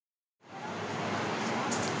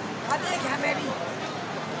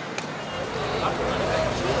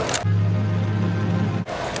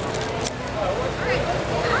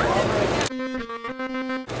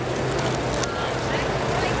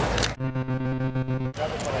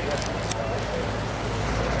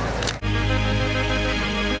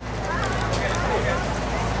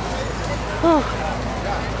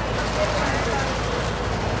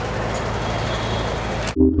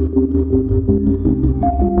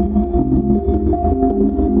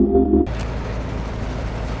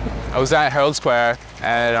I was at Herald Square,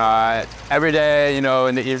 and every day, you know,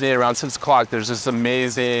 in the evening around 6 o'clock, there's this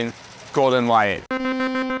amazing golden light.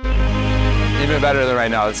 Even better than right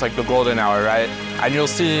now, it's like the golden hour, right? And you'll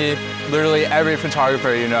see literally every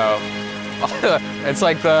photographer you know. It's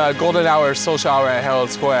like the golden hour social hour at Herald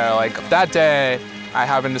Square. Like that day, I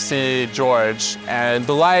happened to see George, and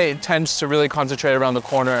the light tends to really concentrate around the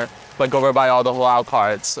corner, like over by all the halal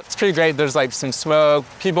carts. It's pretty great. There's like some smoke.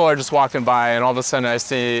 People are just walking by, and all of a sudden I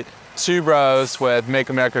see 2 bros with Make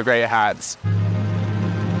America Great hats,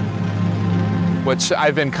 which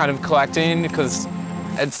I've been kind of collecting because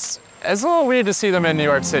it's a little weird to see them in New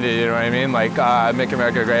York City, you know what I mean? Like Make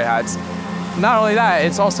America Great hats. Not only that,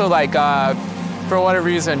 it's also like, for whatever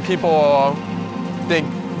reason, people think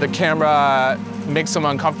the camera makes them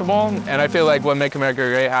uncomfortable. And I feel like when Make America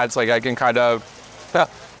Great hats, like I can kind of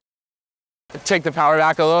take the power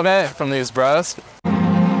back a little bit from these bros.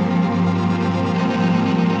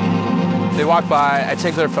 They walk by, I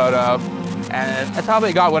take their photo, and I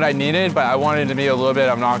probably got what I needed, but I wanted to be a little bit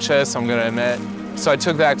obnoxious, I'm gonna admit. So I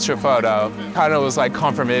took the extra photo. Kind of was like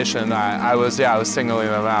confirmation that I was singling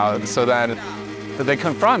them out. So then they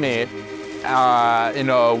confront me, you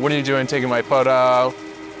know, what are you doing taking my photo?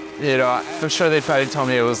 You know, I'm sure they tried to tell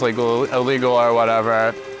me it was like illegal or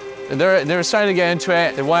whatever. And they were starting to get into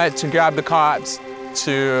it. They wanted to grab the cops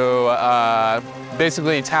to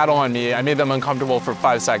basically tattle on me. I made them uncomfortable for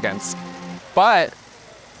 5 seconds. But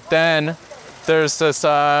then there's this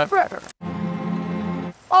Oh,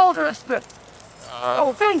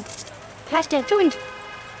 thanks.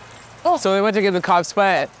 So they went to get the cops,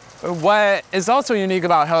 but what is also unique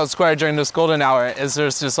about Herald Square during this golden hour is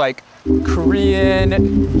there's this like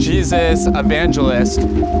Korean Jesus evangelist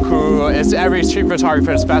who is every street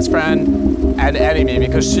photographer's best friend and enemy,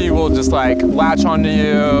 because she will just like latch onto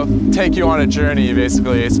you, take you on a journey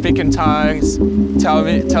basically, speak in tongues, tell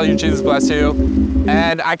you Jesus bless you.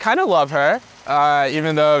 And I kind of love her,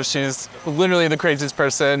 even though she's literally the craziest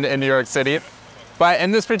person in New York City. But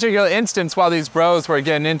in this particular instance, while these bros were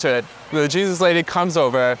getting into it, the Jesus lady comes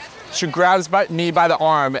over, she grabs me by the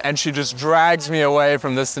arm, and she just drags me away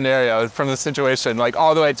from this scenario, from the situation, like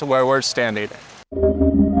all the way to where we're standing.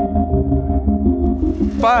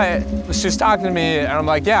 But she's talking to me, and I'm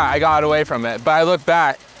like, yeah, I got away from it. But I look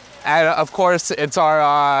back, and of course, it's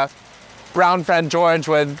our brown friend George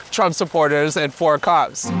with Trump supporters and 4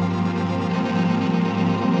 cops.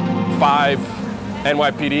 5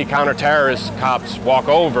 NYPD counter terrorist cops walk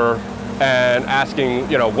over and asking,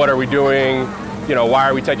 you know, what are we doing? You know, why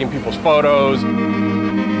are we taking people's photos?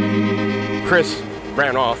 Chris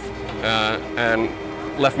ran off and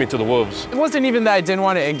left me to the wolves. It wasn't even that I didn't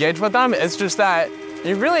want to engage with them, it's just that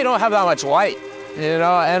you really don't have that much light, you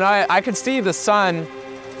know? And I could see the sun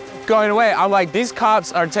going away. I'm like, these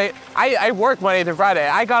cops are I work Monday through Friday.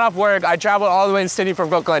 I got off work, I traveled all the way in the city from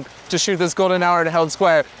Brooklyn to shoot this golden hour at Herald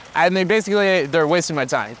Square, and they're wasting my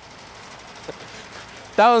time.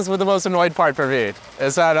 That was the most annoyed part for me,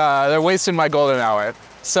 is that they're wasting my golden hour.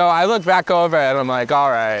 So I look back over it and I'm like, all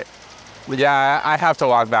right, yeah, I have to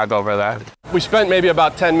walk back over that. We spent maybe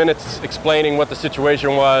about 10 minutes explaining what the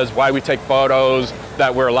situation was, why we take photos,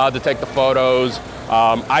 that we're allowed to take the photos.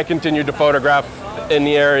 I continued to photograph in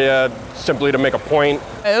the area simply to make a point.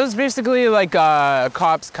 It was basically like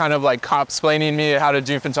cops explaining me how to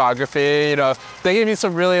do photography. You know, they gave me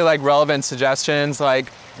some really like relevant suggestions, like,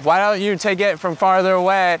 why don't you take it from farther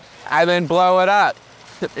away and then blow it up,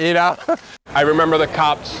 you know? I remember the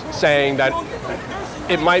cops saying that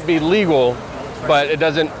it might be legal, but it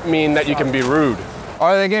doesn't mean that you can be rude.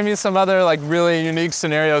 Or they gave me some other like really unique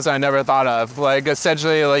scenarios I never thought of. Like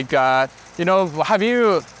essentially like, you know, have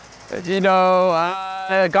you,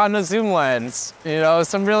 gotten a zoom lens? You know,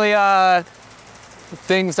 some really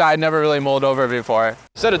things that I'd never really mulled over before.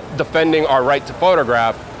 Instead of defending our right to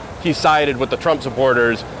photograph, he sided with the Trump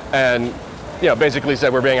supporters and, you know, basically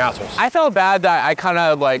said we're being assholes. I felt bad that I kind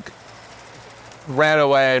of like ran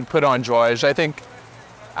away and put on George. I think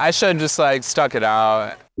I should have just like stuck it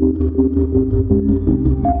out.